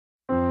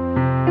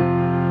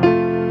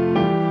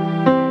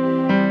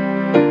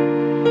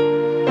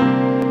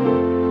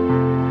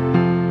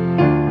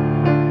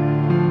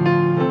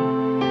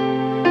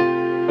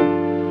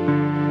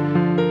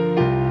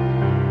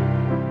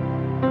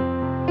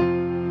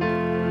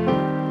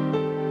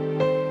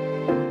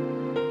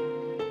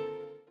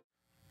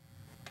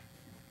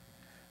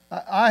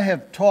I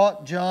have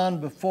taught John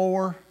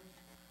before.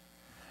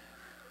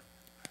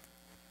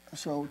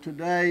 So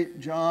today,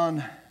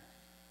 John,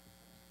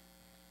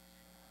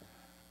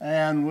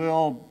 and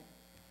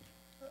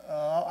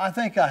I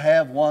think I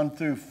have 1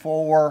 through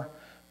 4.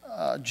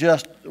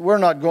 We're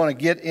not going to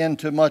get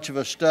into much of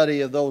a study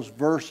of those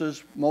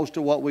verses. Most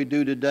of what we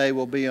do today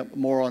will be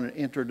more on an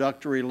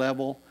introductory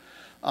level,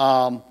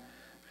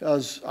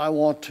 because I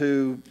want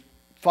to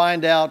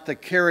find out the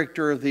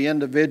character of the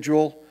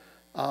individual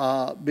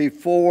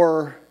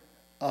before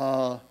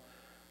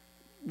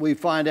we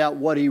find out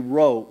what he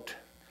wrote.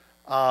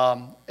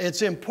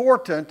 It's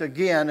important,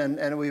 again, and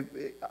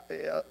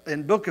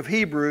in book of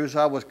Hebrews,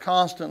 I was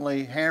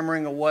constantly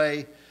hammering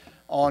away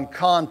on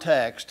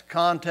context.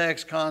 Kind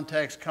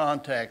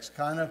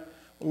of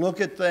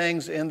look at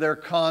things in their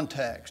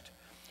context.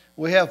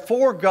 We have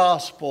 4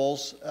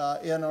 Gospels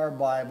in our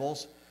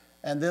Bibles,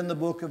 and then the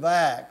book of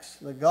Acts.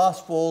 The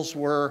Gospels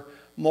were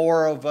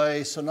more of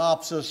a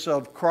synopsis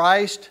of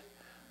Christ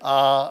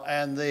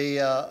and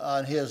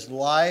on His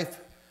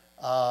life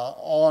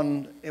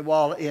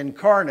while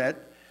incarnate.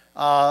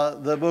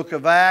 The book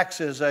of Acts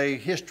is a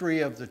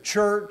history of the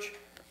church.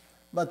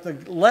 But the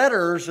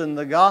letters in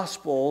the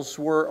Gospels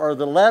are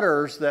the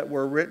letters that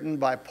were written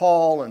by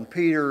Paul and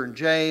Peter and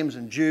James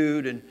and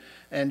Jude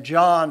and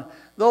John.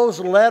 Those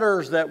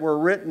letters that were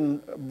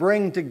written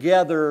bring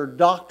together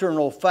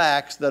doctrinal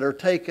facts that are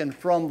taken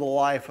from the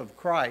life of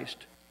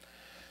Christ.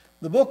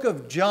 The book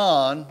of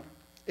John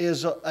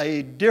is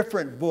a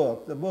different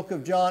book. The book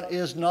of John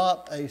is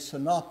not a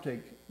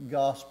synoptic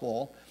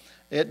gospel.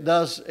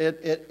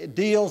 It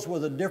deals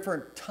with a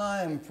different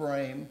time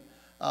frame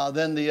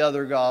than the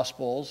other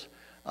Gospels.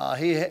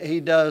 He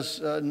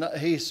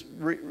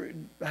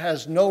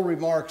has no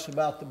remarks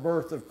about the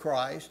birth of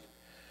Christ.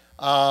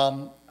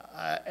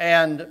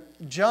 And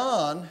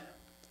John,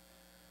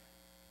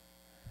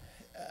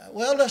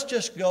 let's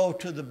just go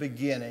to the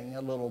beginning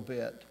a little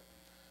bit.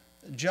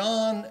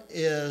 John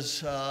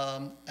is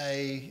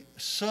a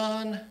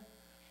son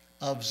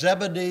of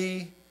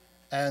Zebedee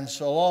and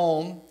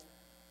Salome.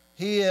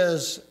 He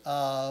is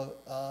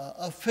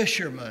a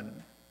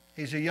fisherman.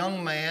 He's a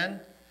young man.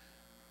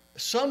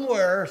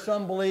 Somewhere,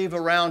 some believe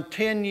around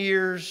 10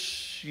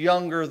 years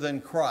younger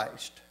than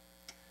Christ.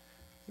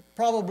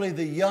 Probably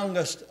the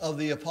youngest of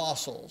the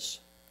apostles.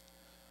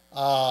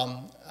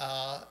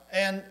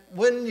 And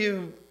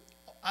when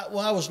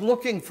I was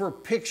looking for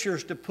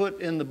pictures to put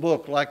in the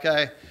book,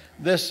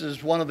 this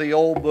is one of the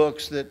old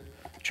books that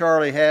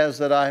Charlie has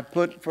that I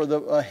put for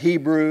the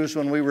Hebrews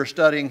when we were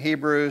studying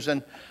Hebrews.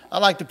 And I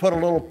like to put a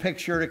little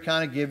picture to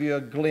kind of give you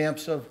a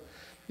glimpse of,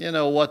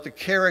 what the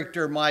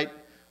character might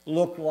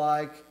look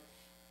like.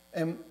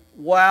 And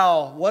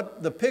wow,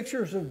 what the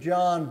pictures of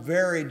John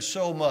varied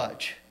so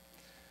much.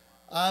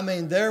 I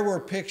mean, there were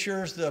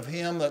pictures of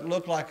him that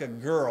looked like a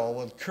girl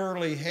with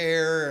curly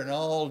hair and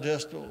all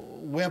just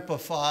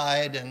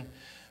wimpified. And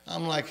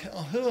I'm like,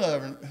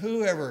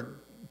 whoever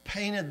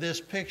painted this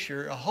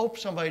picture, I hope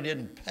somebody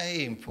didn't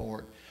pay him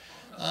for it.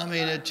 I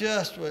mean,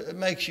 it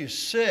makes you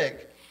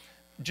sick.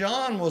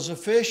 John was a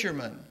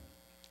fisherman.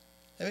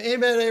 Have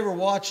anybody ever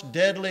watched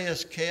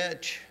Deadliest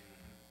Catch?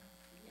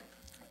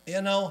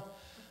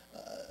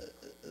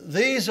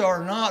 These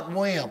are not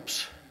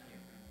wimps.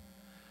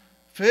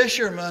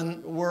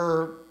 Fishermen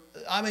were,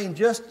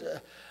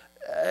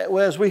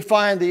 as we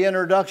find the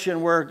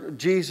introduction where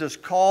Jesus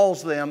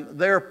calls them,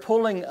 they're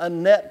pulling a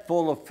net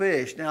full of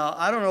fish. Now,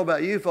 I don't know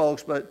about you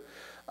folks, but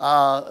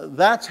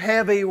that's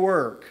heavy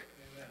work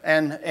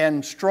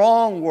and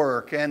strong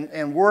work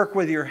and work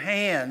with your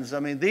hands. I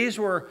mean, these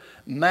were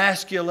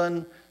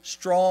masculine,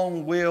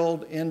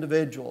 strong-willed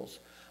individuals.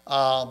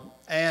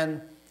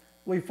 And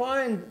we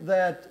find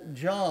that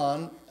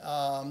John,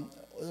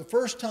 the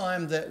first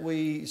time that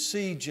we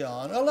see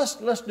John,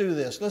 let's do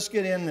this. Let's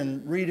get in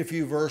and read a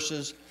few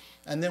verses,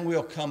 and then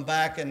we'll come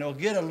back and we'll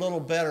get a little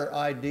better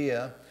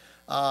idea.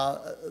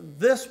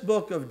 This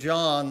book of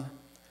John,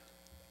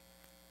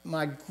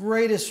 my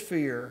greatest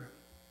fear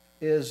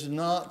is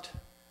not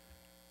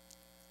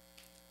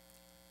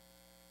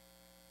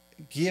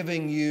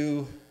giving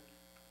you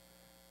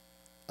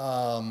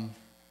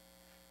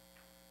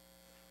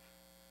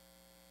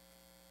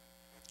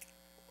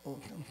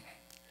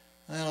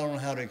I don't know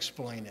how to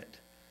explain it.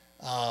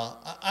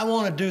 I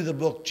want to do the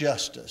book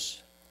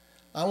justice.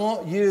 I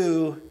want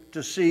you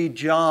to see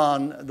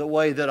John the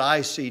way that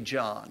I see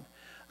John.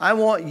 I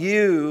want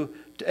you,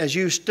 as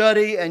you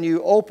study and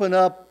you open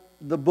up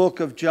the book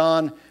of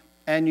John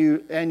and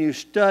you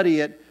study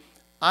it,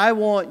 I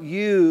want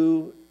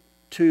you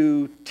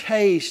to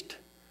taste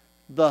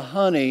the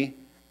honey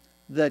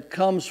that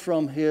comes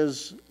from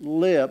his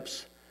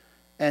lips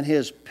and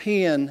his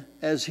pen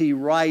as he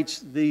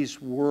writes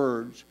these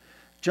words.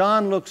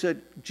 John looks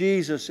at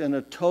Jesus in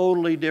a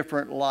totally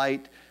different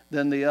light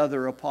than the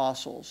other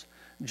apostles.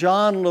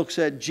 John looks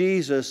at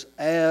Jesus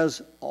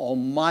as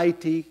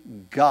Almighty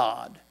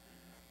God.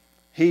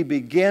 He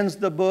begins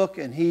the book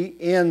and he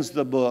ends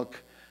the book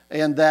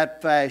in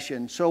that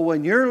fashion. So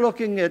when you're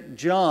looking at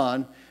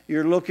John,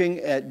 you're looking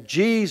at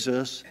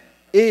Jesus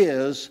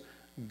is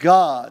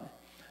God.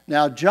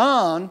 Now,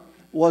 John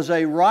was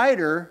a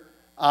writer.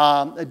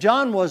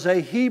 John was a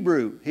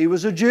Hebrew. He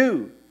was a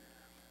Jew.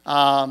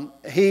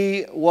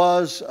 His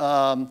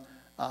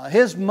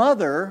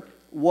mother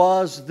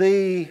was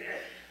the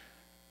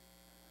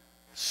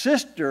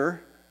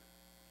sister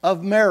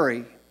of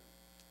Mary,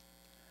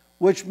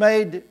 which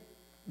made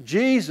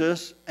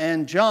Jesus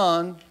and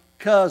John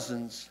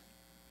cousins.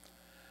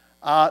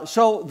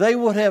 So they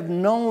would have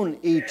known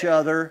each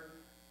other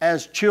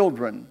as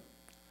children.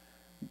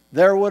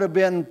 There would have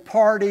been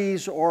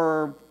parties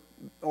or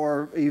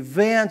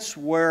events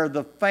where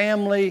the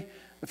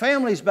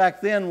families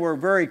back then were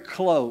very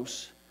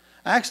close.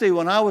 Actually,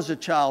 when I was a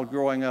child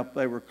growing up,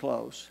 they were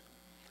close.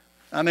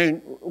 I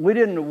mean, we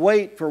didn't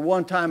wait for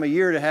one time a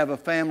year to have a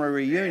family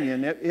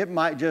reunion. It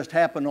might just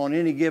happen on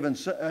any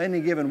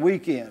given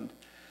weekend,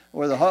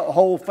 where the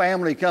whole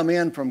family come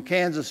in from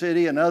Kansas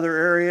City and other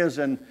areas,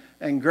 and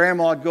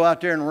Grandma would go out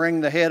there and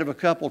wring the head of a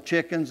couple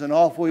chickens, and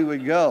off we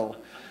would go.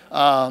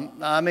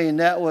 I mean,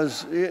 that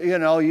was,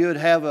 you'd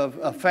have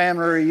a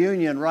family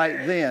reunion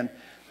right then.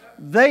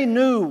 They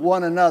knew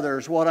one another,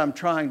 is what I'm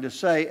trying to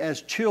say,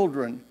 as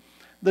children.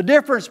 The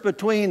difference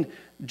between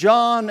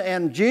John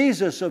and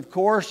Jesus, of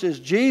course, is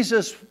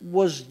Jesus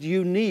was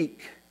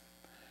unique.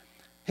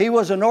 He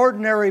was an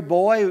ordinary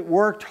boy,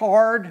 worked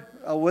hard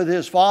with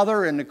his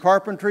father in the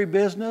carpentry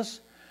business.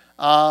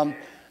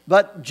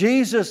 But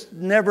Jesus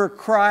never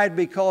cried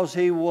because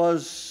he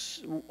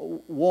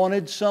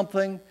wanted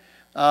something.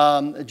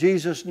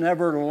 Jesus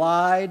never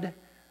lied.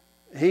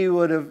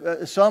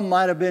 Some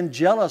might have been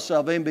jealous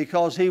of him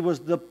because he was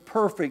the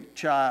perfect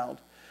child.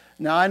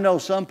 Now, I know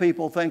some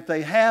people think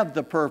they have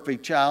the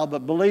perfect child,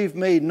 but believe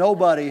me,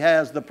 nobody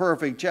has the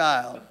perfect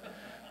child.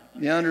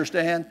 You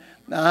understand?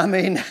 I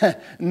mean,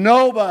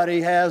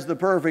 nobody has the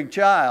perfect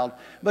child.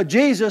 But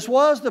Jesus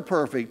was the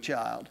perfect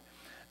child.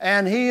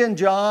 And he and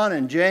John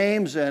and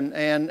James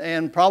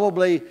and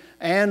probably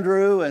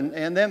Andrew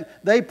and them,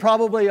 they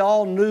probably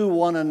all knew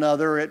one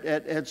another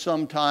at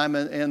some time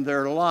in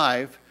their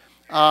life.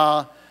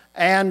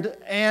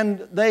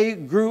 And they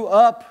grew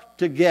up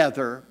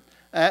together.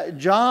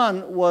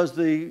 John was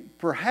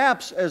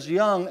perhaps as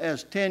young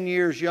as 10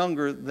 years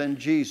younger than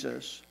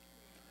Jesus.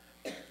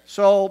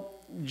 So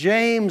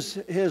James,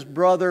 his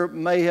brother,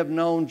 may have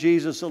known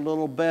Jesus a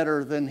little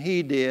better than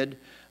he did.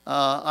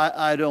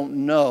 I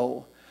don't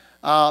know.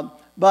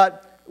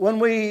 But when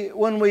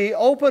we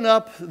open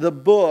up the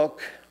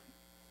book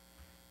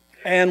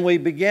and we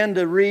begin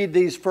to read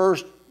the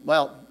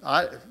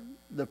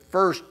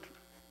first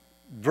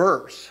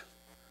verse,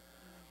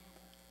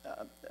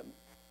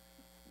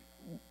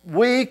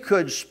 we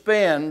could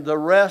spend the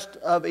rest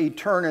of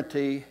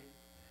eternity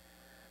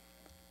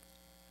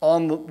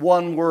on the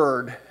one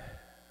word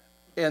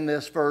in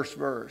this first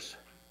verse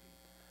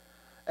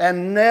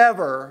and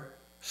never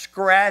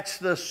scratch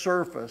the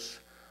surface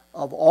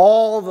of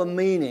all the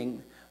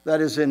meaning that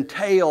is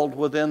entailed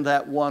within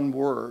that one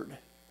word.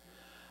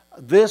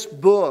 This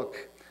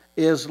book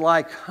is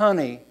like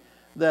honey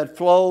that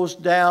flows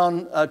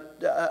down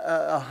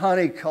a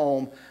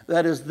honeycomb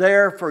that is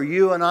there for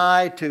you and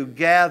I to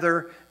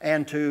gather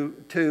and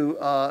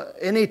to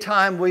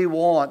anytime we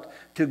want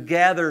to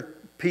gather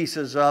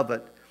pieces of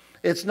it.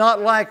 It's not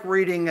like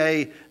reading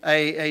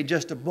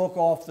just a book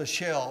off the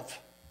shelf.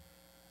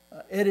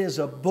 It is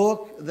a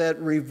book that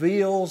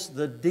reveals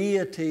the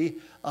deity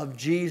of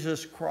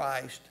Jesus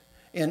Christ.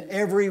 In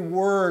every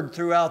word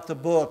throughout the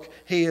book,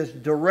 he is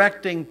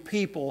directing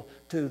people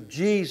to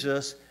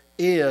Jesus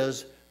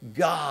is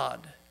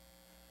God.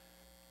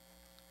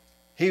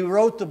 He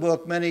wrote the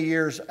book many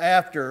years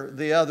after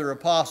the other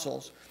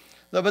apostles.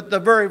 But the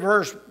very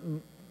verse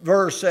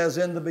says,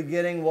 in the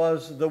beginning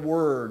was the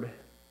Word,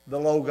 the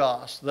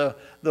Logos,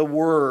 the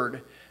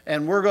Word.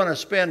 And we're going to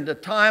spend the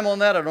time on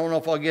that. I don't know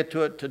if I'll get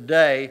to it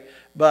today,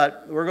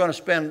 but we're going to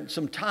spend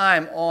some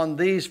time on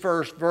these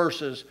first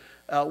verses,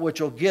 which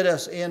will get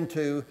us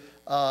into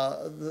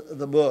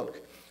the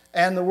book.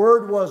 And the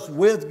Word was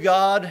with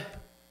God,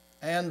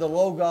 and the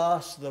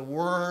Logos, the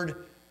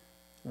Word,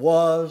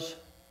 was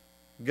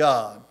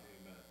God.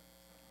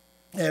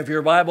 And if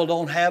your Bible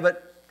don't have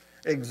it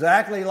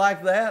exactly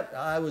like that,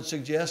 I would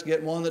suggest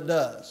get one that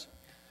does.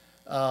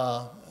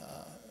 I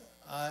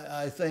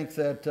think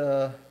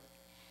that,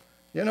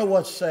 you know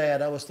what's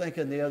sad? I was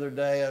thinking the other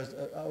day,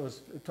 I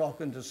was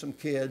talking to some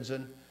kids,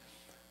 and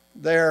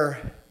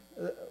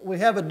we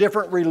have a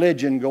different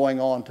religion going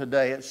on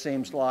today, it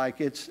seems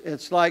like.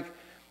 It's like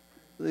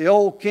the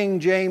old King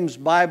James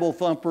Bible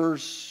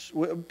thumpers.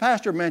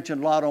 Pastor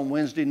mentioned a lot on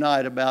Wednesday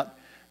night about,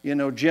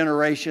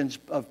 generations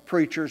of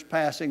preachers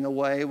passing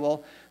away.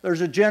 Well, there's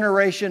a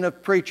generation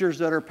of preachers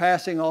that are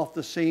passing off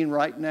the scene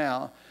right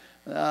now.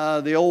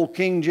 The old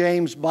King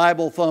James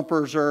Bible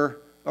thumpers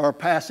are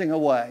passing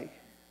away.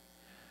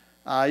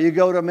 You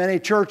go to many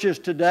churches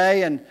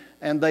today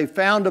and they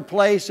found a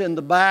place in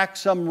the back,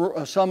 some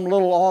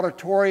little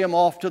auditorium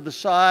off to the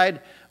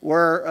side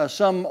where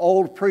some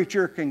old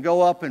preacher can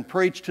go up and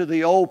preach to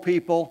the old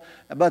people.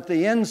 But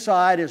the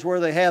inside is where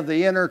they have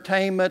the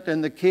entertainment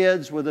and the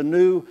kids with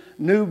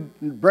the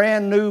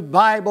brand new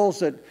Bibles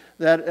that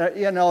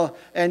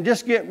and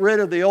just get rid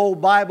of the old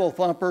Bible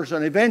thumpers,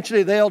 and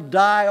eventually they'll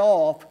die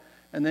off,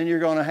 and then you're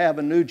going to have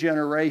a new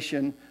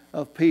generation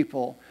of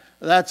people.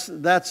 That's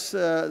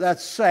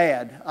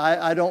sad.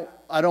 I don't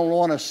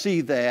want to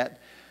see that,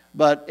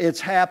 but it's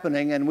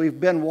happening, and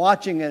we've been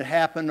watching it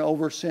happen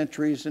over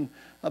centuries. And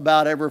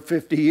about every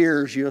 50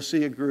 years, you'll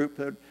see a group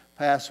that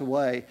pass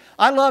away.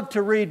 I love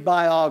to read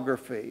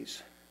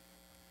biographies.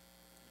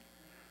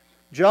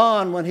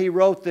 John, when he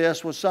wrote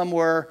this, was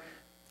somewhere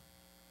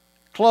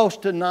close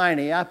to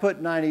 90. I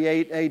put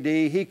 98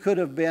 A.D. He could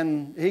have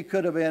been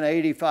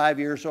 85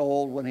 years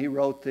old when he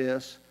wrote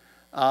this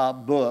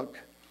book.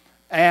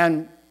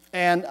 And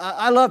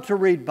I love to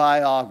read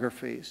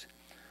biographies.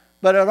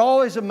 But it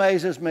always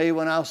amazes me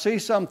when I'll see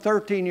some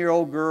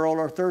 13-year-old girl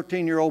or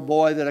 13-year-old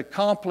boy that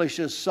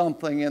accomplishes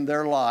something in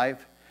their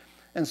life,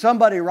 and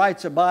somebody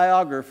writes a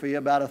biography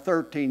about a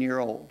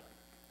 13-year-old.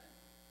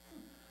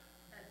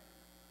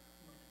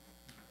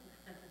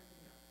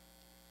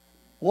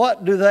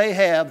 What do they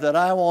have that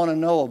I want to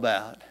know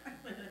about?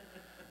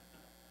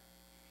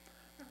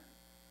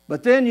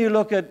 But then you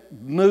look at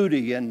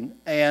Moody and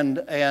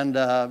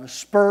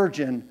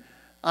Spurgeon.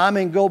 I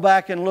mean, go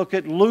back and look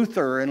at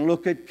Luther and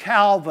look at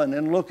Calvin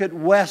and look at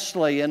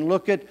Wesley and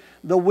look at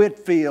the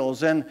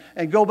Whitfields and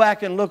go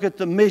back and look at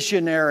the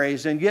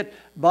missionaries and get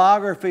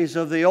biographies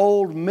of the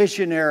old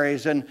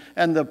missionaries and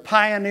the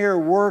pioneer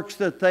works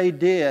that they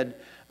did.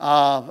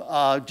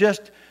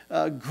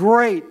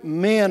 Great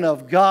men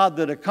of God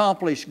that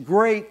accomplished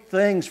great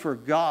things for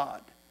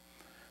God.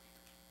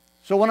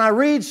 So when I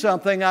read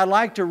something, I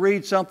like to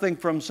read something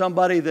from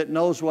somebody that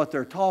knows what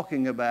they're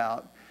talking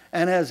about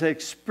and has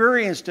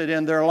experienced it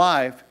in their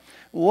life.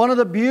 One of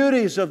the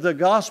beauties of the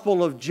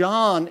Gospel of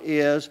John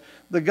is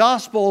the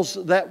Gospels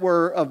that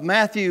were of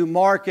Matthew,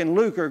 Mark, and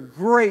Luke are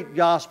great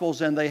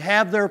Gospels, and they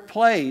have their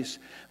place.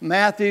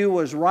 Matthew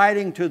was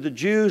writing to the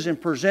Jews and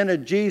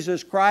presented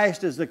Jesus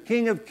Christ as the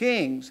King of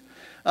Kings.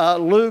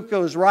 Luke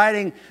was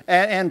writing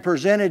and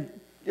presented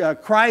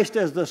Christ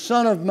as the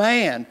Son of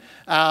Man.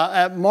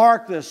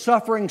 Mark, the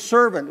suffering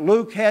servant.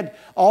 Luke had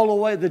all the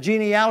way the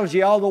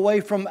genealogy all the way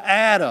from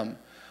Adam.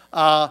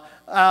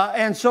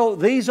 And so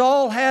these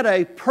all had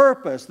a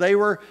purpose. They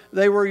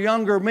were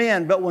younger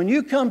men. But when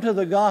you come to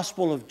the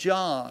Gospel of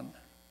John,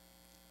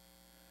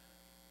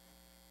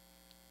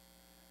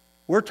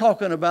 we're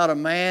talking about a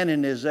man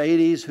in his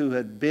 80s who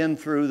had been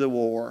through the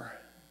war.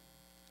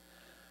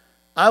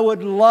 I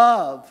would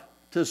love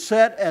to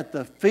sit at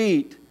the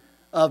feet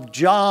of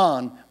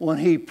John when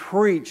he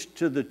preached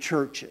to the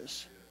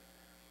churches.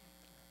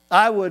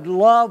 I would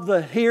love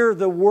to hear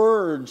the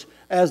words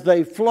as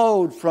they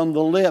flowed from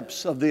the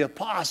lips of the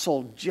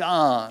Apostle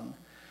John.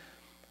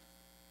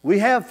 We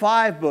have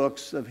 5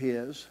 books of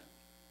his,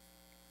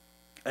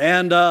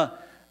 and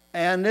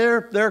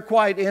they're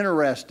quite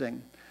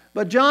interesting.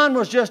 But John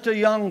was just a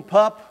young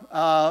pup,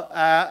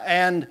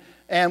 and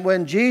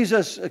when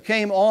Jesus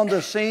came on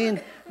the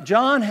scene,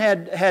 John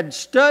had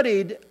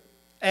studied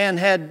and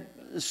had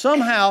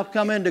somehow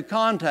come into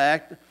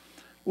contact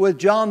with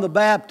John the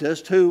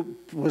Baptist, who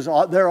was,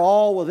 they're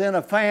all within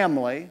a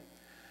family,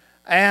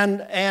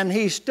 and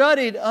he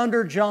studied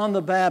under John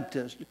the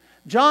Baptist.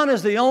 John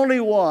is the only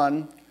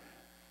one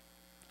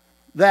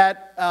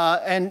that,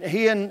 and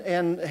he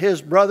and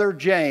his brother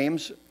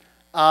James,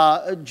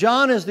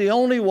 John is the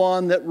only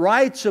one that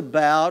writes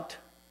about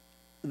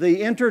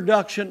the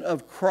introduction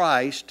of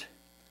Christ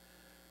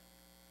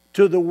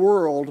to the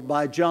world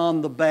by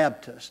John the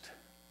Baptist.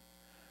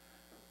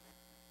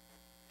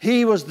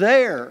 He was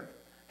there.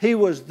 He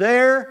was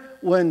there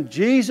when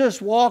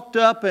Jesus walked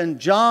up and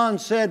John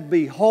said,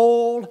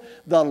 "Behold,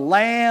 the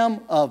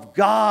Lamb of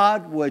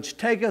God, which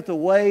taketh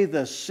away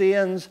the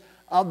sins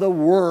of the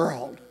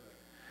world."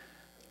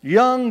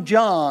 Young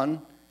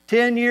John,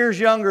 10 years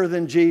younger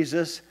than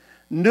Jesus,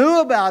 knew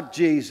about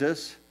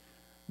Jesus,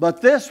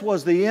 but this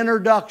was the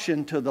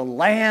introduction to the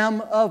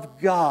Lamb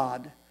of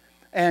God.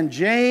 And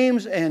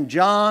James and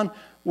John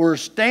were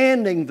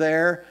standing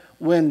there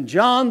when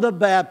John the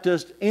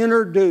Baptist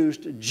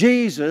introduced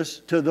Jesus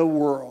to the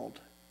world.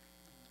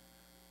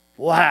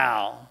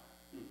 Wow.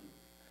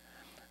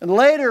 And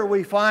later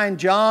we find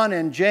John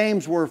and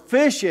James were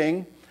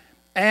fishing,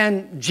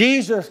 and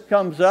Jesus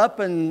comes up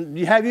and,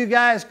 "Have you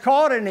guys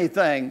caught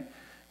anything?"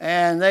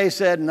 And they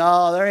said,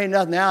 "No, there ain't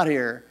nothing out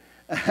here."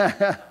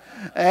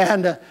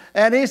 and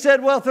he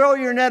said, "Well, throw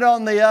your net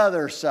on the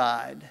other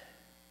side."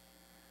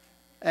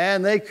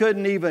 And they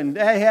couldn't even,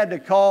 they had to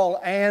call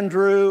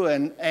Andrew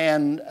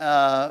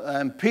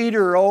and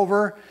Peter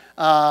over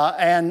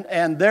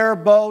and their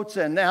boats.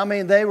 And I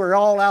mean, they were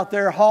all out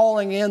there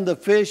hauling in the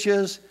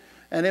fishes.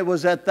 And it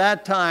was at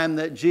that time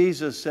that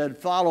Jesus said,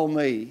 "Follow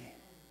me.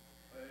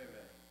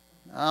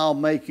 I'll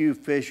make you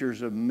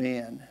fishers of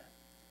men."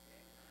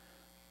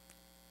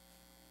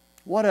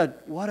 What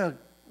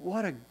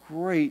a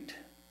great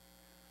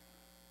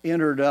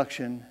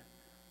introduction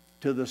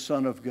to the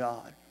Son of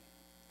God.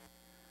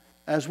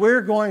 As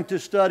we're going to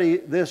study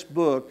this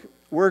book,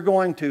 we're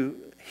going to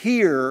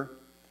hear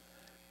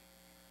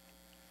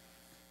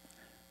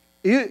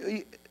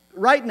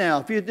right now,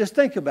 if you just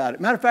think about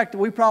it. Matter of fact,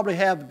 we probably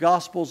have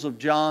Gospels of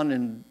John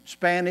in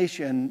Spanish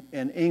and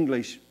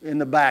English in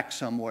the back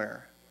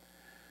somewhere.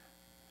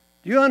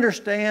 Do you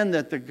understand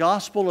that the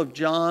Gospel of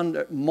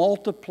John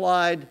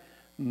multiplied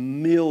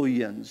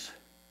millions,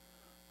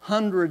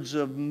 hundreds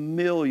of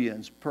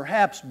millions,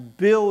 perhaps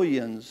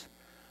billions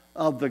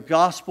of the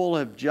Gospel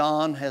of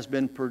John has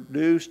been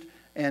produced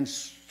and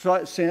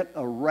sent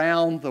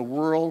around the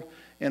world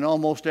in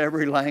almost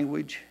every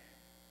language?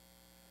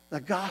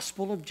 The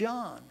Gospel of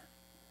John.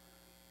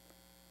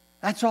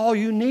 That's all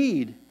you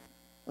need,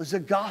 was the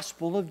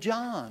Gospel of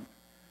John.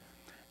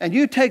 And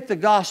you take the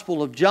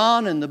Gospel of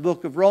John and the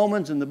book of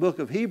Romans and the book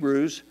of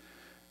Hebrews,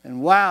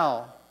 and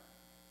wow,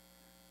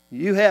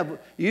 you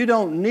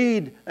don't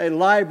need a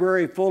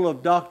library full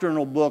of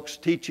doctrinal books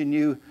teaching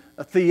you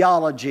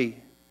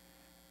theology.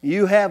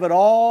 You have it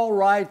all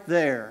right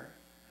there.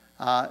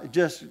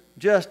 Just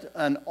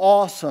an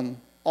awesome,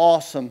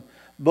 awesome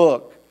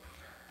book.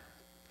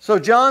 So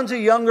John's a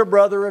younger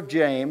brother of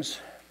James.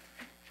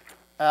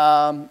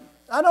 I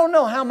don't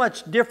know how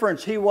much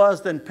difference he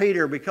was than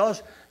Peter,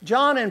 because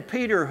John and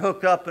Peter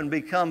hook up and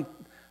become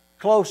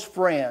close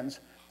friends.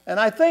 And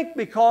I think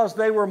because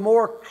they were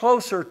more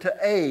closer to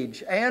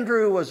age.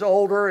 Andrew was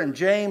older and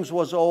James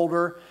was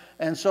older.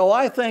 And so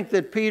I think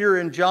that Peter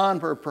and John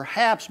were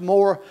perhaps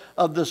more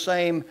of the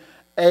same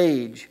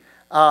age.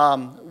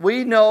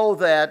 We know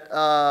that,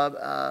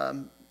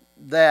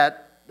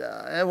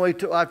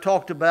 I've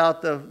talked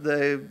about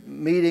the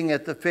meeting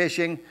at the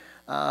fishing.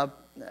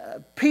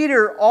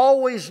 Peter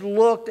always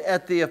looked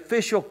at the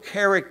official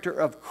character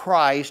of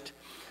Christ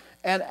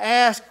and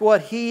asked what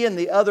he and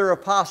the other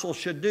apostles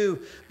should do.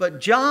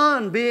 But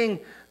John, being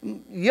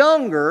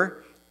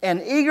younger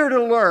and eager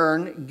to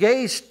learn,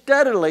 gazed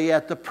steadily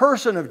at the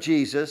person of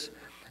Jesus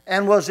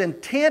and was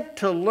intent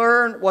to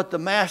learn what the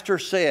Master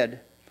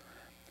said.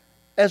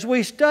 As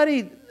we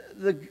study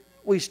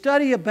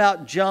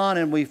about John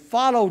and we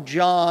follow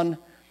John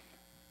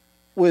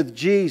with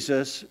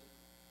Jesus,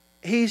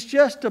 he's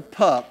just a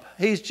pup.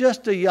 He's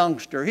just a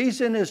youngster.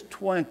 He's in his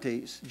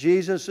 20s.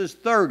 Jesus is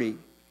 30.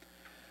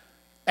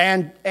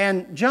 And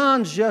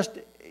John's just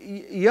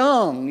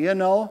young, you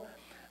know.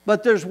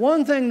 But there's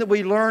one thing that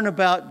we learn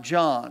about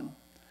John.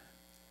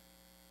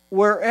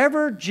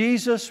 Wherever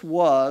Jesus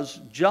was,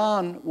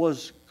 John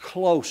was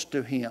close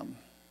to him.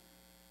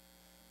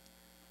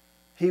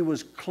 He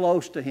was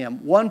close to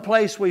him. One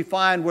place we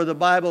find where the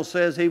Bible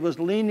says he was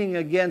leaning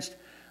against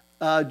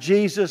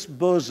Jesus'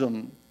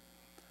 bosom.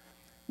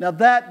 Now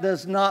that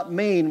does not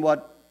mean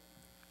what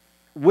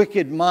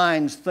wicked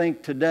minds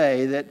think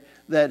today,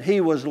 that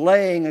he was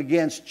laying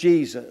against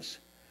Jesus.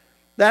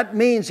 That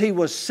means he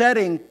was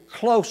sitting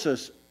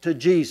closest to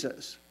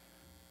Jesus.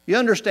 You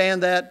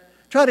understand that?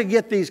 Try to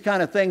get these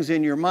kind of things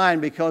in your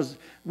mind, because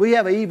we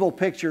have evil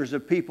pictures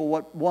of people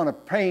what want to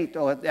paint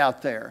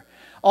out there.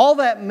 All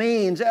that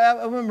means,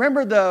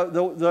 remember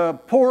the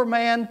poor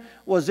man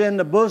was in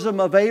the bosom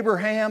of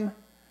Abraham?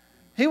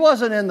 He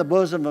wasn't in the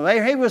bosom of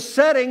Abraham. He was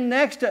sitting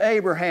next to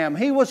Abraham.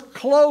 He was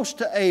close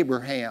to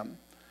Abraham.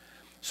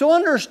 So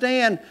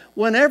understand,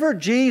 whenever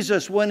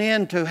Jesus went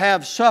in to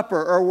have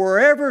supper, or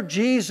wherever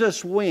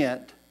Jesus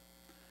went,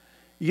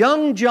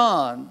 young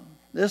John,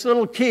 this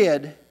little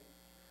kid,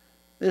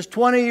 this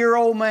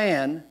 20-year-old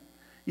man,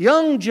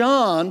 young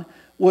John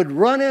would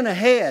run in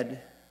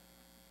ahead.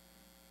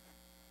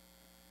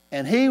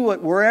 And he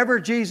would, wherever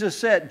Jesus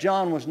sat,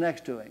 John was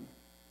next to him.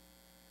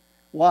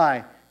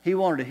 Why? He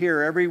wanted to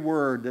hear every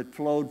word that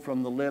flowed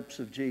from the lips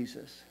of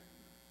Jesus.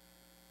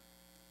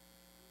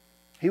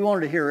 He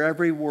wanted to hear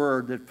every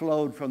word that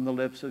flowed from the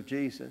lips of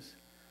Jesus.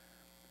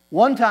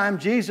 One time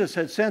Jesus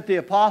had sent the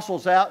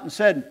apostles out and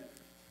said,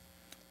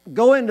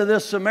 "Go into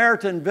this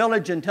Samaritan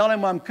village and tell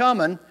him I'm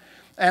coming,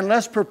 and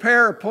let's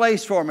prepare a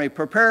place for me.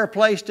 Prepare a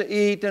place to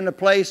eat and a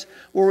place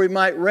where we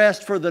might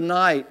rest for the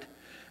night."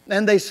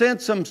 And they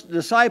sent some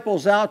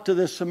disciples out to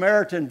this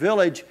Samaritan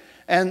village,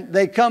 and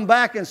they come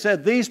back and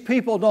said, "These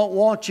people don't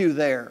want you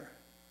there."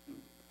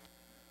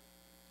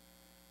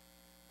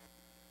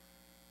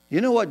 You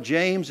know what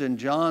James and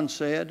John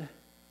said?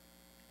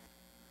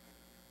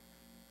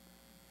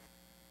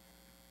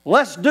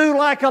 "Let's do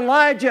like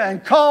Elijah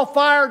and call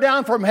fire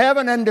down from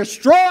heaven and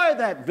destroy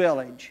that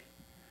village."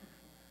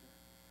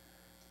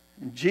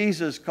 And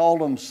Jesus called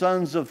them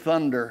sons of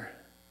thunder.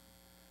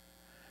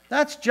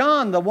 That's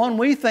John, the one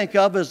we think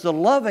of as the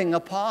loving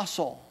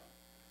apostle.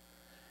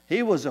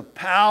 He was a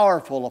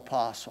powerful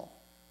apostle.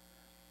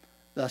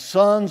 The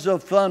sons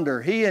of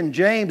thunder. He and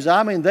James,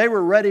 they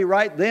were ready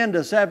right then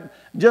to say,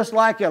 just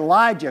like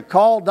Elijah,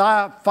 call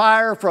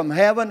fire from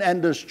heaven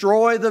and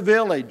destroy the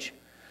village.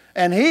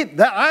 And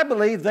I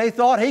believe they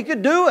thought he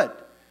could do it.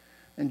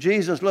 And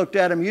Jesus looked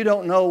at him, "You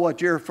don't know what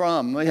you're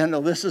from. You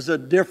know, this is a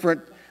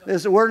different,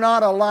 we're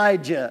not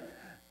Elijah,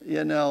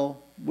 you know."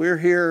 We're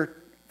here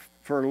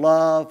for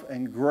love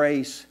and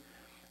grace,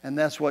 and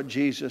that's what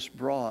Jesus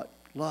brought,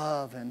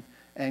 love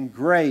and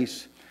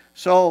grace.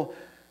 So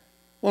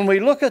when we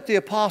look at the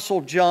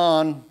Apostle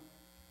John,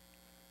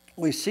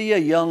 we see a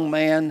young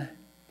man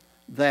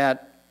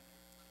that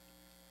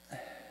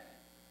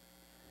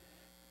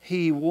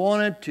he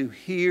wanted to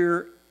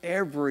hear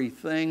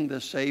everything the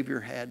Savior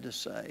had to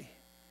say.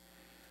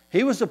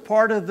 He was a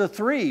part of the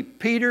three,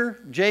 Peter,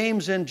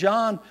 James, and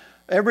John.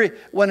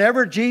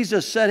 Whenever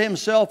Jesus set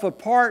himself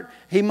apart,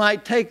 he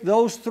might take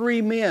those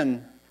three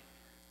men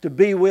to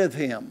be with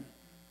him.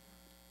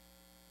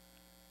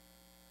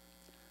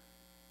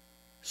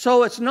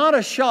 So it's not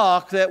a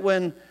shock that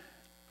when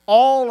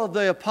all of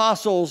the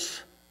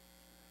apostles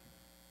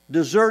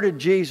deserted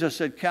Jesus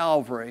at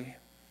Calvary,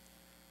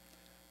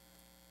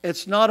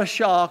 it's not a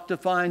shock to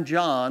find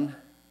John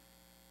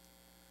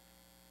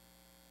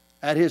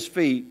at his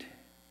feet,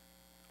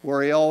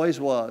 where he always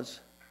was,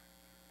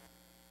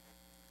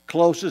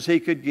 close as he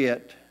could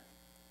get,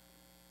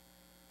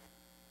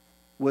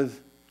 with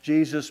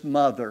Jesus'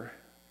 mother,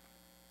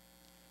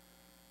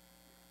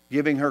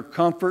 giving her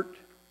comfort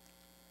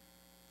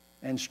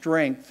and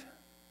strength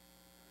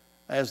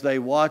as they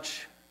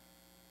watch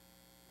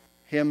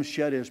him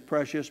shed his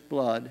precious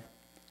blood.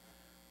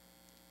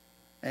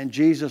 And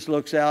Jesus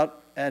looks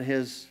out at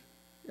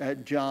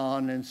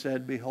John and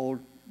said, "Behold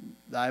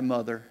thy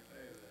mother."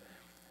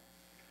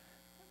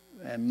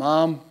 And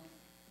 "Mom,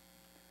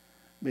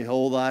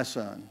 behold thy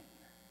son."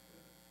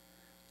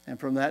 And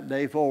from that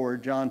day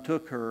forward, John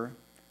took her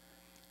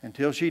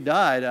until she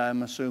died,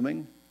 I'm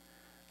assuming,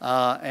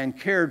 and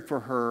cared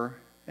for her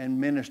and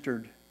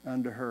ministered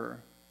unto her.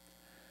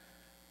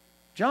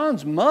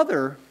 John's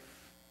mother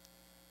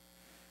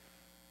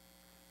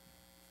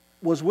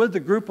was with the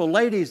group of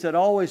ladies that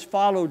always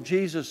followed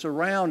Jesus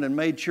around and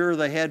made sure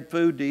they had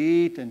food to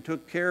eat and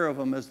took care of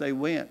them as they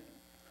went.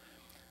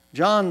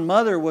 John's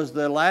mother was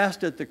the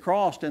last at the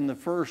cross and the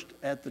first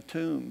at the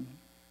tomb.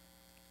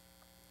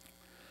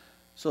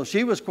 So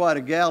she was quite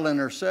a gal in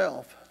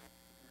herself.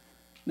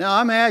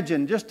 Now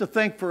imagine, just to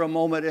think for a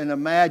moment and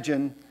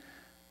imagine,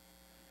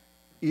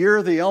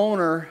 you're the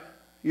owner,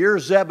 you're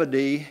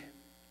Zebedee,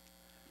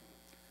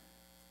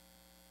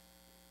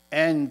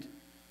 and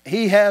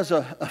he has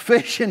a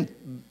fishing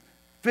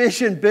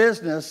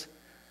business,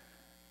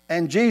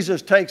 and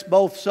Jesus takes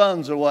both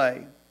sons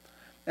away.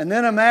 And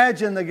then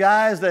imagine the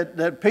guys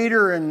that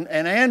Peter and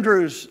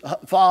Andrew's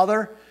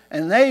father,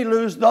 and they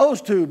lose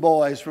those two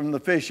boys from the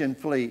fishing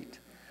fleet.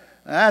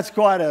 That's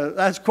quite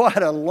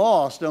a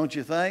loss, don't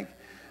you think?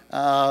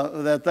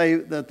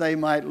 That they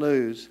might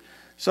lose.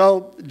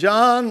 So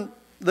John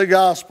the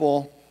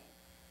Gospel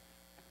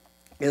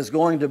is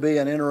going to be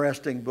an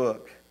interesting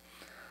book.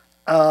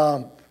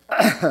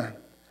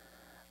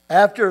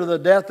 After the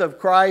death of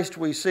Christ,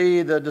 we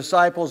see the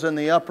disciples in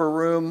the upper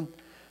room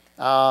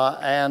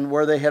and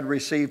where they had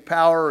received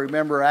power.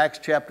 Remember Acts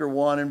chapter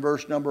 1 and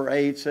verse number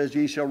 8 says,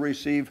 "Ye shall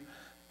receive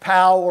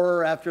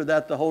power. After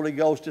that the Holy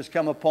Ghost has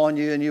come upon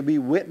you, and you'll be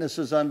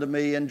witnesses unto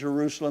me in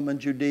Jerusalem and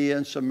Judea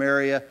and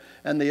Samaria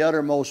and the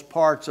uttermost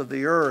parts of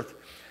the earth."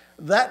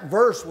 That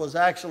verse was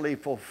actually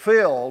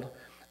fulfilled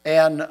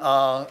in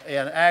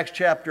Acts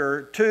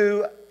chapter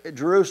 2,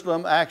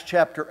 Jerusalem, Acts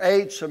chapter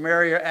 8,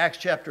 Samaria, Acts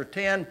chapter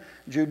 10,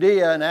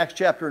 Judea, and Acts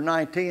chapter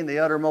 19, the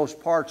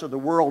uttermost parts of the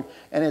world,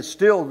 and it's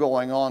still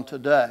going on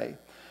today.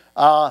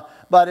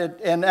 But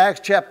in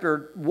Acts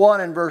chapter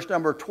 1 and verse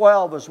number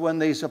 12 is when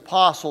these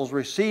apostles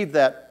received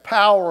that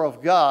power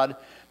of God,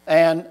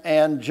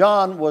 and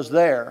John was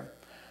there.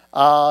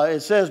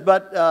 It says,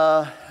 but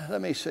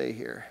let me see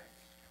here.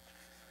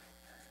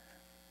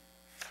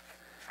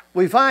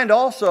 We find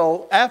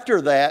also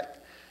after that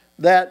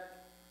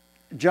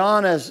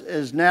John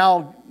has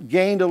now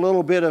gained a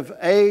little bit of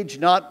age,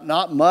 not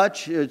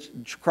much.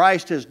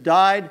 Christ has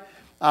died.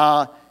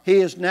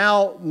 He is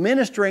now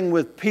ministering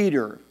with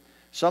Peter.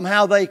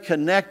 Somehow they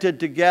connected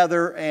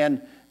together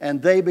and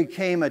they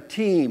became a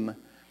team.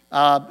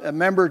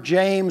 Remember,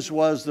 James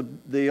was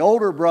the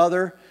older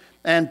brother,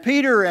 and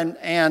Peter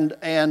and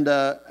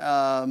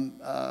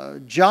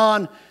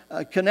John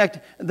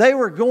connected. They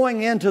were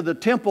going into the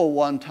temple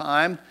one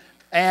time,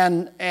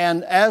 and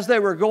as they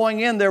were going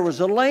in, there was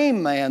a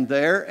lame man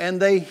there,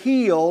 and they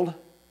healed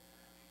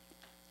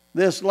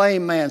this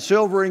lame man.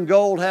 "Silver and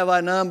gold have I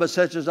none, but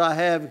such as I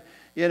have,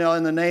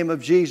 in the name of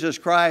Jesus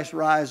Christ,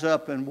 rise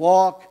up and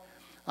walk."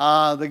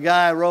 The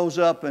guy rose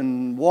up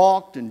and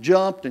walked and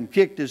jumped and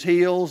kicked his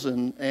heels,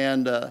 and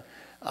then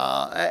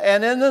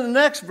the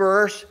next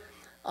verse,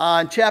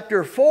 in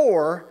chapter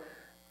 4,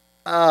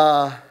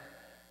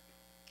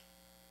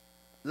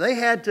 they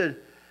had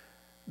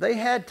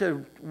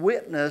to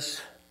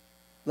witness.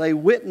 They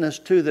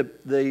witnessed to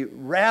the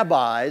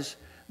rabbis,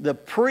 the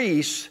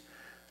priests,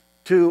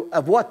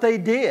 of what they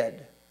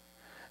did.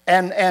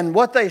 And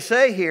what they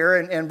say here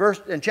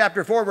in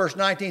chapter 4, verse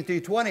 19 through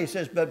 20,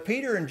 says, "But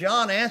Peter and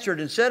John answered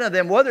and said unto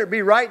them, Whether it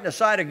be right in the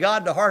sight of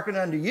God to hearken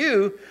unto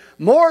you,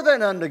 more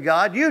than unto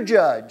God, you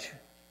judge.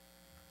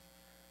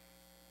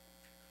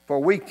 For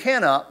we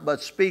cannot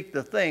but speak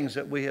the things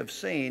that we have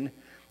seen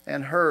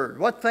and heard.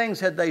 What things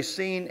had they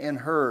seen and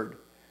heard?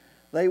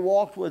 They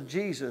walked with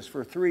Jesus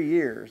for 3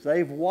 years.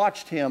 They've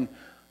watched Him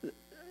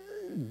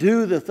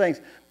do the things.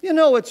 You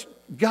know, it's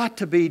got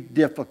to be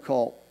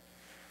difficult.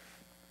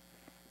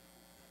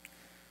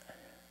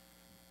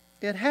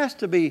 It has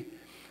to be.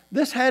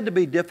 This had to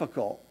be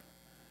difficult.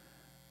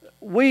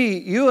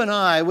 You and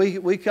I,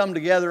 we come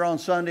together on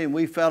Sunday and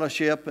we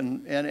fellowship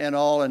and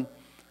all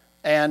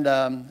and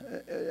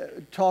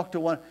talk to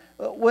one.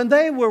 When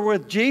they were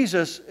with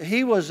Jesus,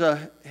 he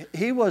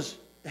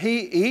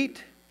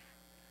ate,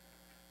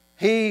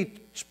 he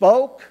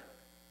spoke,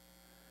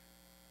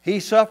 he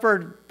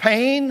suffered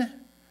pain,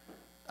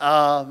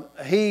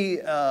 he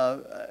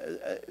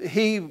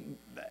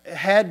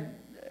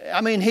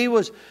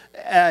was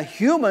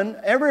human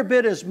every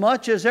bit as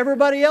much as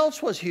everybody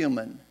else was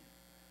human.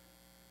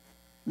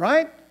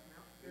 Right?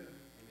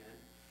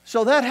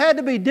 So that had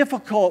to be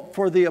difficult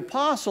for the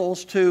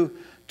apostles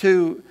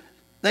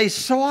they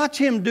watch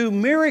Him do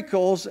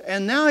miracles,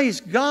 and now He's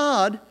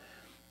God,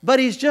 but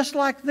He's just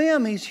like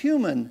them. He's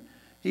human.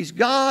 He's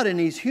God and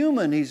He's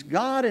human. He's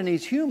God and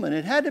He's human.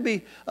 It had to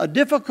be a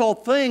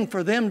difficult thing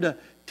for them to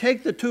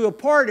take the two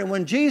apart. And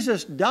when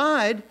Jesus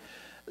died,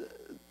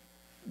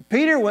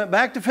 Peter went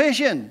back to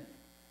fishing.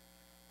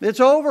 It's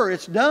over.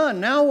 It's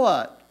done. Now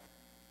what?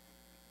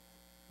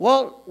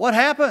 Well, what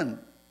happened?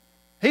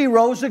 He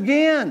rose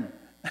again.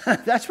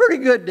 That's a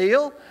pretty good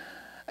deal.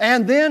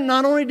 And then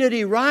not only did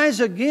He rise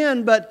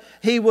again, but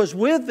He was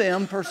with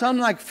them for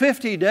something like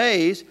 50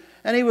 days.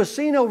 And He was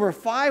seen over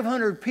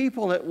 500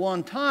 people at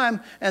one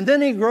time. And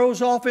then He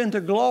goes off into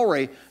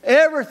glory.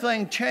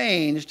 Everything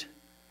changed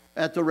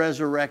at the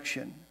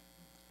resurrection.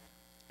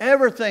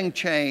 Everything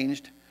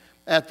changed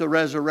at the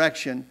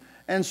resurrection.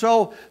 And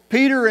so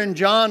Peter and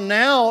John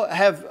now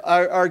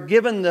are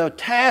given the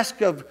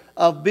task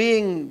of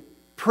being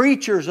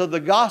preachers of the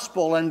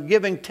gospel and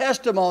giving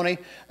testimony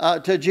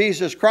to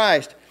Jesus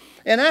Christ.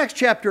 In Acts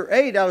chapter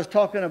 8, I was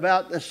talking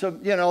about the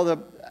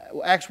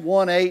Acts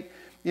 1:8,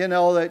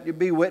 that you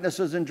be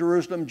witnesses in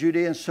Jerusalem,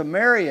 Judea, and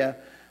Samaria.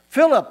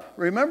 Philip,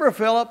 remember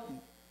Philip?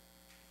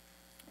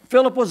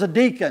 Philip was a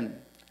deacon.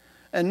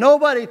 And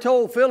nobody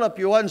told Philip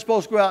you wasn't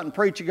supposed to go out and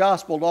preach the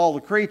gospel to all the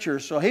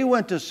creatures. So he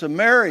went to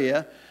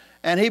Samaria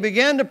and he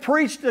began to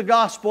preach the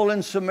gospel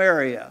in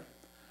Samaria.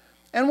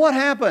 And what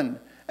happened?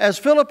 As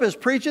Philip is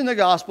preaching the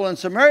gospel in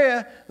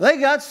Samaria, they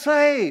got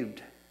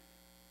saved.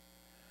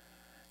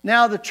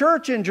 Now the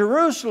church in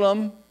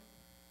Jerusalem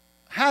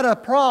had a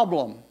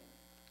problem.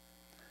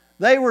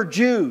 They were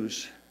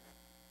Jews.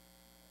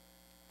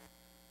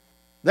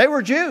 They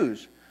were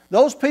Jews.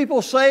 Those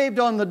people saved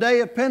on the day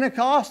of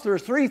Pentecost, there were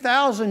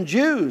 3,000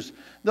 Jews.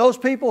 Those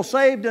people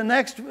saved the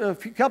next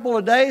couple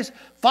of days,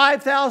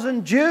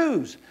 5,000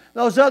 Jews.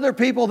 Those other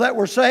people that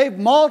were saved,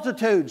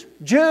 multitudes,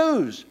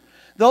 Jews.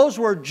 Those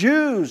were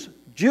Jews,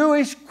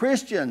 Jewish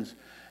Christians.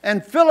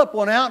 And Philip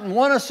went out and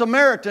won a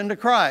Samaritan to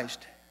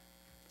Christ.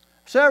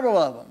 Several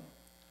of them.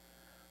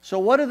 So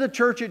what did the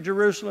church at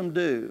Jerusalem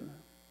do?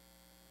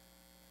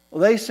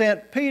 Well, they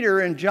sent Peter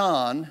and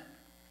John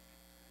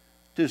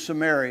to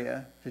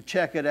Samaria to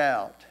check it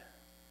out.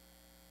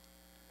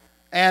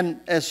 And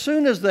as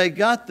soon as they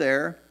got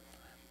there,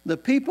 the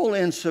people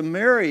in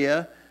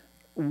Samaria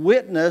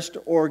witnessed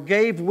or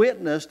gave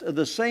witness to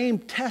the same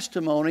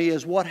testimony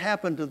as what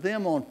happened to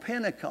them on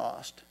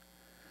Pentecost.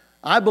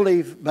 I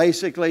believe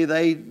basically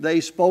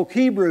they spoke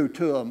Hebrew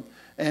to them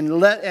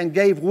and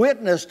gave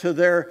witness to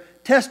their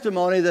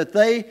testimony that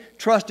they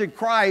trusted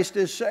Christ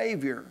as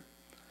Savior.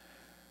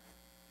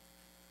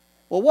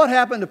 Well, what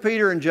happened to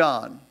Peter and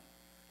John?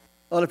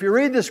 Well, if you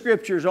read the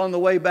scriptures on the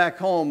way back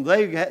home,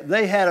 they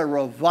had a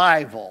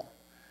revival.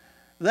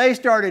 They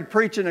started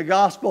preaching the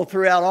gospel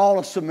throughout all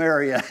of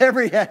Samaria.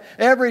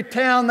 Every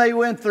town they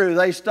went through,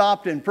 they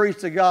stopped and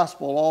preached the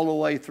gospel all the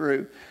way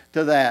through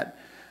to that.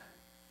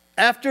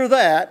 After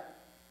that,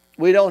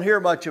 we don't hear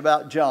much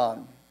about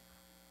John.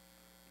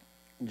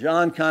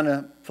 John kind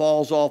of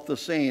falls off the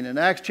scene. In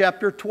Acts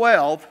chapter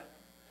 12,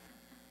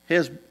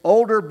 his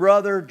older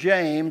brother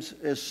James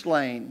is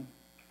slain,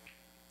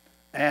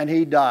 and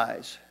he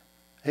dies.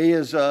 He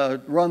is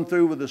run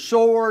through with a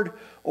sword,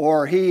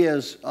 or he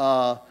is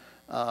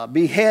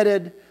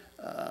beheaded.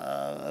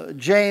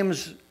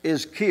 James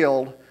is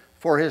killed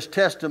for his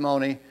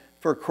testimony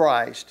for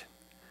Christ.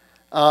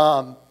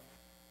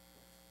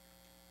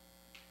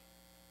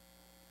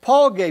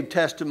 Paul gave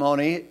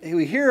testimony.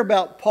 We hear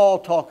about Paul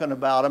talking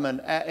about him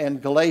in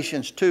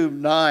Galatians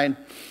 2:9.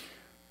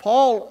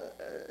 Paul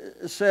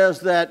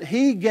says that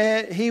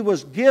he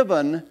was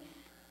given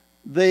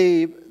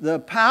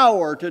the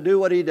power to do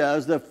what he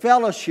does, the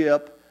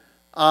fellowship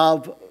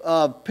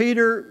of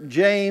Peter,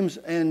 James,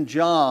 and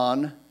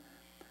John,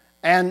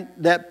 and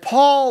that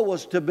Paul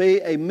was to be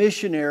a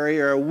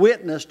missionary or a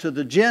witness to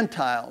the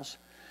Gentiles.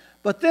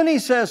 But then he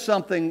says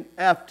something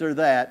after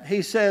that.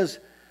 He says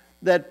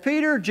that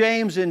Peter,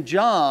 James, and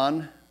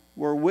John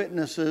were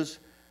witnesses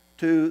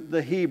to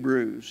the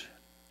Hebrews.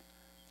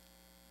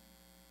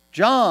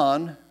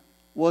 John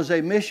was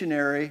a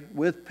missionary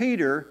with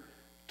Peter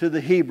to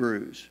the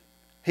Hebrews.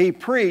 He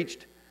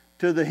preached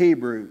to the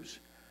Hebrews.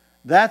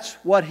 That's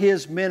what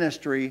his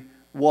ministry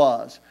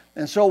was.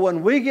 And so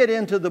when we get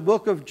into the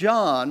book of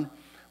John,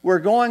 we're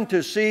going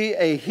to see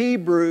a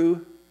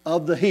Hebrew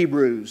of the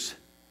Hebrews.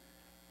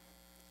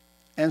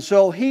 And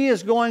so he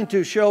is going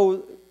to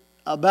show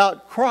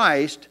about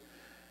Christ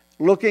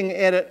looking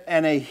at it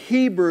in a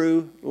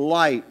Hebrew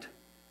light.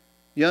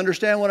 You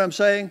understand what I'm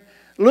saying?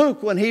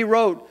 Luke, when he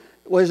wrote,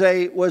 was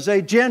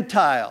a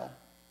Gentile,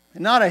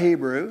 not a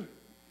Hebrew.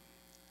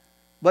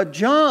 But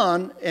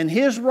John, in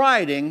his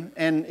writing,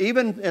 and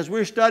even as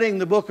we're studying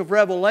the book of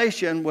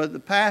Revelation with the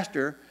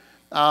pastor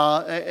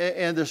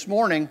and this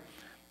morning,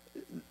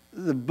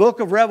 the book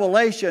of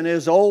Revelation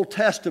is Old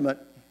Testament.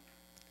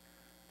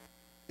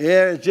 It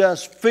is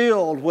just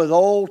filled with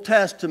Old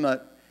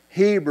Testament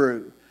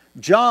Hebrew.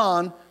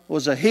 John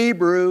was a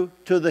Hebrew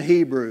to the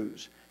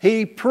Hebrews.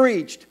 He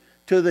preached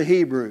to the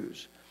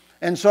Hebrews.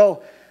 And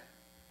so,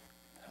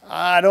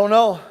 I don't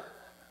know,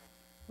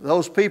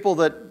 those people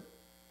that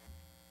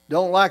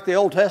don't like the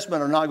Old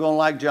Testament are not going to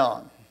like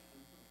John.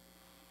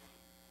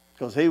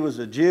 Because he was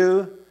a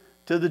Jew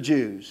to the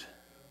Jews.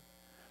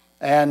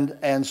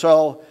 And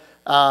so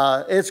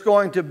it's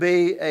going to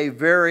be a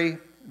very,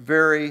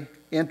 very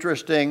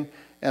interesting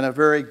and a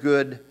very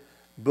good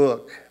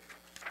book.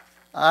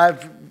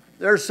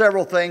 There's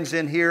several things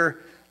in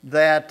here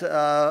that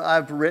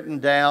I've written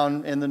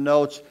down in the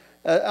notes.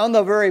 On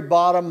the very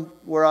bottom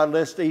where I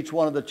list each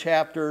one of the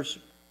chapters,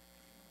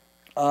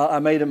 I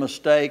made a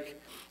mistake.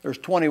 There's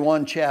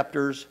 21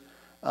 chapters.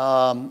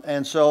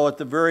 And so at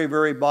the very,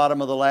 very bottom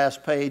of the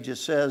last page it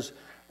says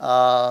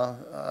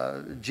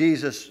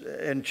Jesus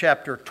in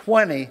chapter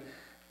 20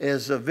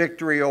 is a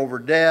victory over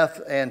death,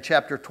 and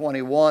chapter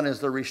 21 is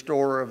the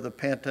restorer of the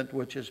penitent,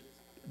 which is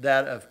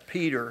that of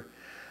Peter.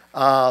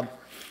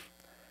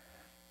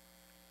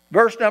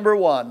 Verse number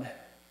 1.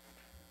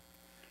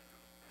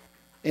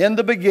 In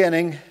the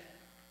beginning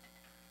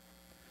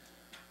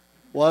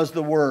was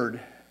the Word.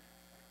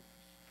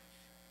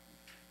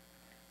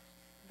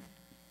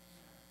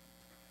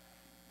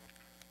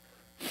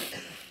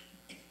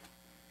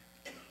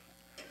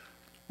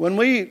 When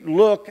we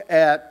look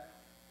at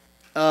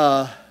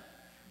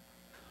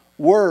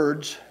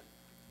words,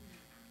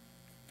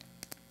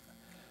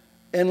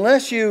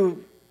 unless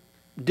you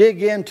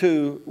dig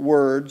into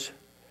words,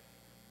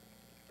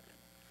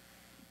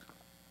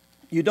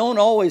 you don't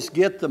always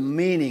get the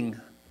meaning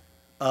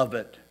of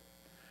it.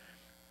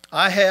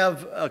 I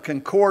have a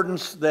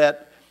concordance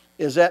that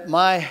is at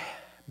my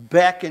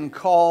beck and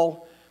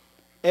call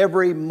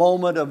every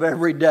moment of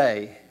every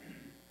day.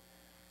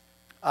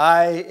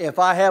 If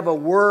I have a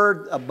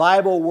word, a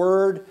Bible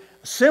word,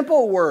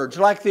 simple words,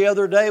 like the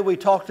other day we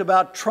talked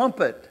about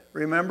trumpet,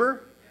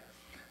 remember?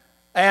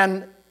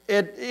 And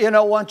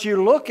once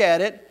you look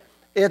at it,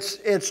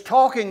 it's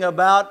talking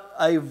about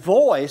a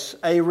voice,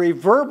 a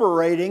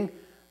reverberating,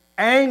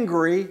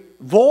 angry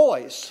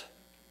voice.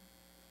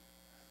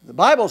 The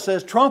Bible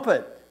says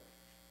trumpet,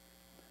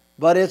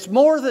 but it's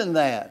more than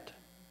that.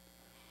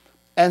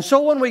 And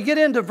so when we get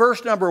into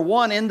verse number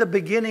 1, in the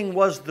beginning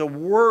was the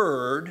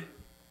Word,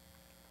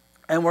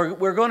 and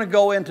we're going to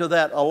go into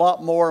that a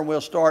lot more, and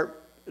we'll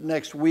start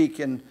next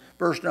week in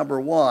verse number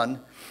 1.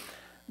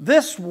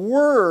 This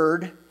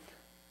word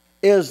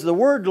is the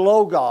word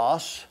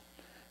logos,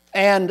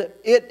 and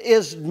it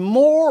is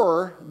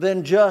more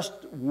than just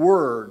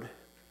word.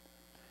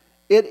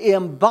 It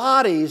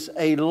embodies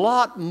a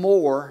lot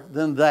more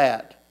than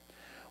that.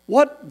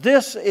 What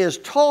this is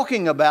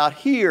talking about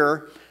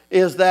here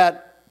is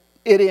that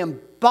it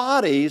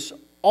embodies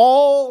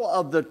all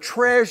of the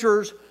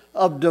treasures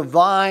of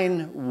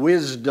divine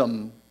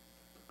wisdom.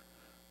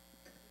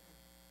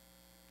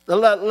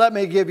 Let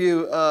me give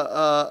you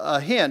a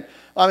hint.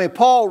 I mean,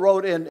 Paul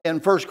wrote in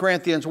 1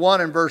 Corinthians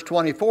 1 and verse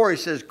 24, he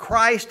says,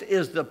 Christ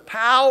is the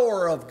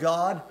power of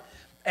God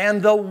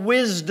and the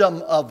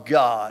wisdom of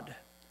God.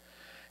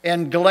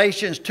 In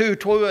Galatians 2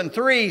 and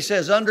 3, he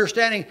says,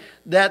 understanding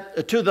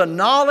that to the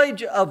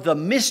knowledge of the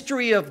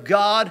mystery of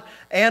God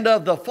and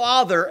of the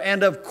Father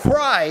and of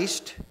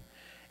Christ,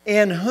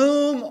 in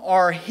whom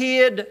are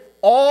hid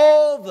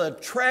all the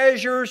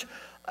treasures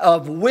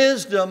of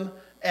wisdom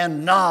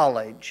and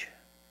knowledge.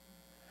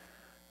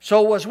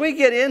 So as we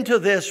get into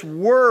this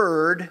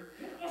word,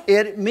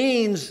 it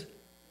means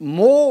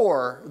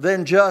more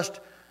than just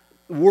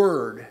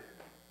word.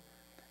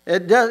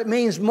 It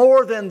means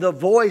more than the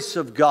voice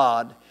of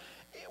God.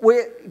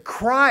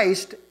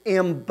 Christ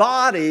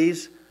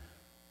embodies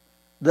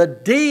the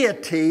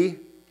deity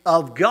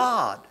of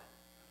God.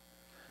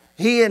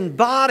 He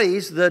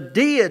embodies the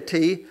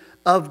deity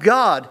of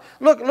God.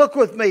 Look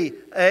with me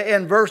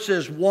in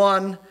verses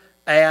 1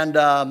 and,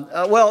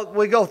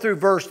 we go through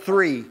verse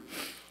 3.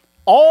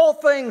 All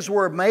things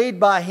were made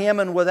by Him,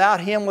 and without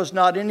Him was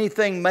not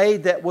anything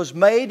made that was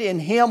made. In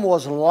Him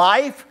was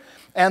life,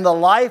 and the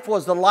life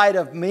was the light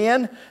of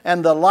men,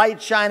 and the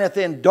light shineth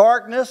in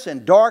darkness,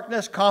 and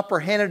darkness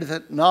comprehendeth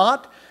it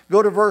not.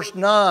 Go to verse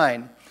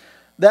 9.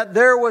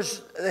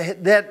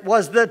 That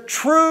was the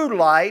true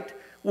light,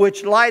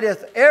 which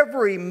lighteth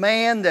every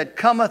man that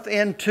cometh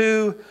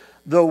into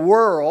the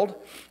world.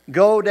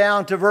 Go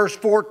down to verse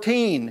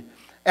 14.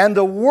 And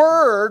the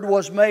Word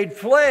was made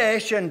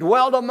flesh and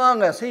dwelt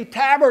among us. He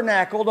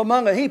tabernacled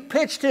among us. He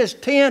pitched His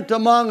tent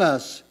among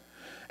us.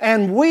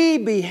 And we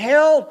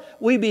beheld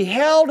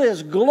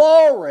His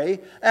glory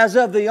as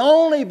of the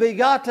only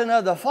begotten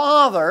of the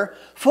Father,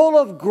 full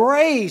of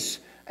grace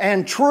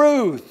and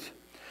truth.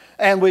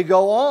 And we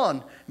go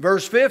on.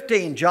 Verse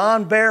 15,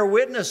 John bare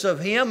witness of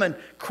Him and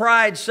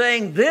cried,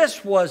 saying,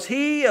 This was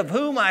He of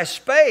whom I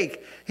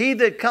spake. He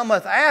that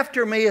cometh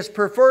after me is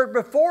preferred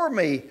before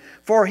me,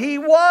 for He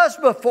was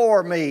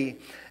before me.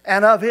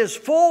 And of His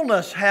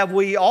fullness have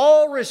we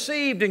all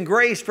received in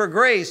grace for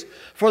grace.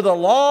 For the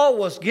law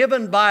was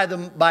given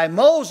by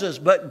Moses,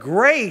 but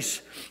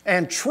grace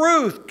and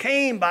truth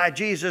came by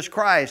Jesus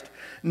Christ.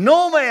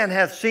 No man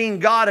hath seen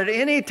God at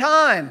any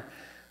time.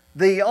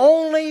 The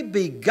only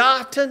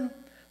begotten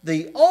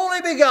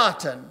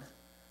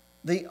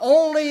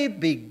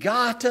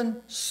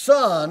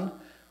Son,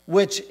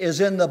 which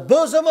is in the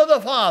bosom of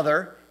the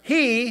Father,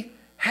 He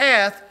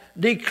hath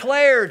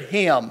declared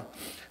Him.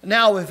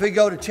 Now, if we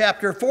go to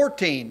chapter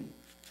 14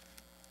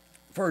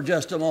 for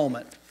just a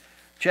moment.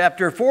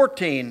 Chapter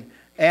 14,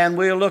 and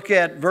we'll look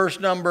at verse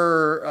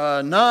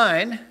number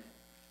 9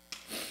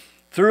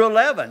 through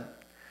 11.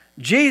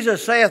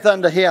 Jesus saith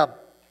unto him,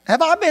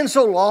 Have I been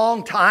so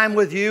long time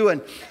with you,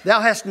 and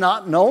thou hast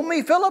not known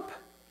me, Philip?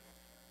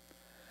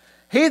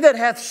 He that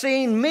hath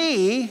seen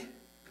me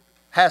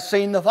hath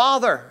seen the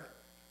Father.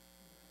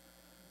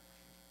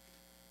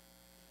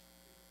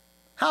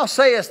 How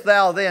sayest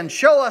thou then,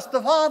 Show us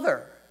the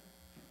Father?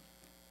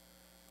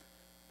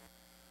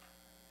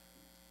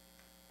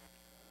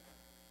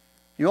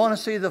 You want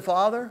to see the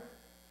Father?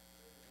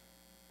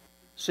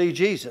 See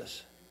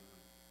Jesus.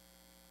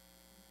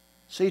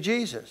 See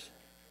Jesus.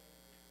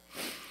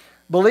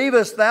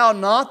 Believest thou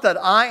not that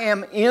I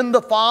am in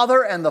the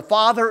Father, and the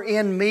Father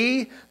in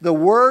me? The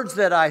words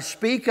that I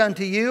speak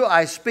unto you,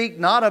 I speak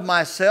not of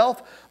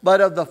myself, but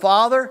of the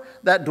Father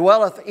that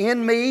dwelleth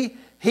in me.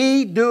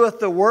 He doeth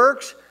the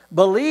works.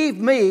 Believe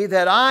me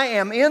that I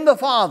am in the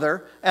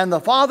Father, and the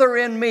Father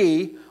in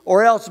me,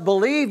 or else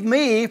believe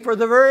me for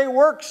the very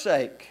work's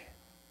sake.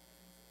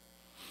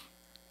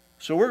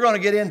 So we're going to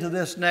get into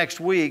this next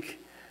week,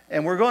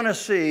 and we're going to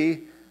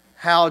see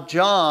how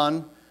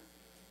John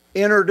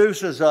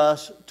introduces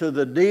us to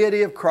the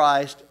deity of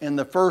Christ in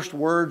the first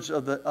words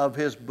of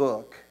his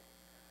book.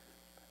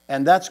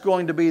 And that's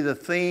going to be the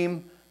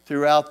theme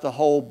throughout the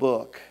whole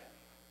book.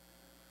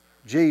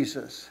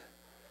 Jesus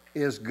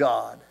is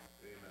God.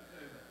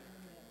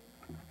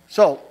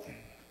 So,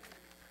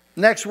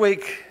 next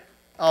week,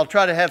 I'll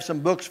try to have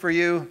some books for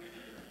you.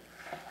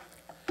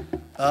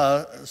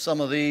 Some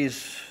of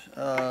these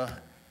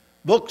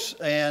books,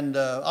 and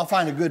I'll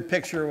find a good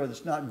picture where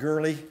it's not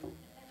girly.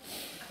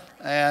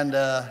 And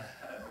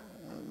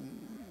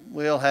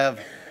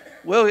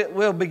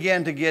we'll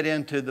begin to get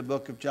into the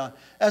book of John.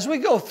 As we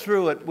go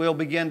through it, we'll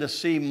begin to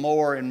see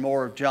more and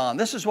more of John.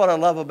 This is what I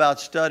love about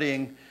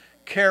studying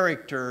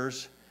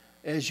characters,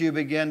 as you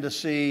begin to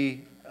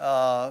see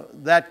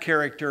that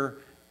character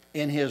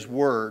in his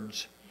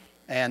words.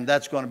 And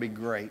that's going to be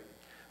great.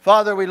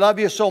 Father, we love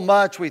you so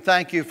much. We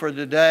thank you for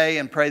today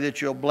and pray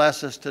that you'll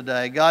bless us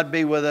today. God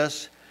be with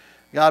us.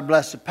 God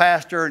bless the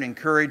pastor and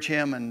encourage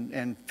him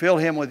and fill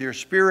him with your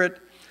Spirit.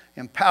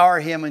 Empower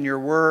him in your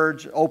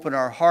words. Open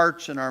our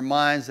hearts and our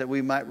minds that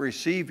we might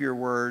receive your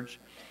words.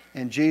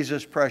 In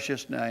Jesus'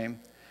 precious name,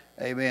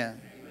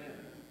 amen.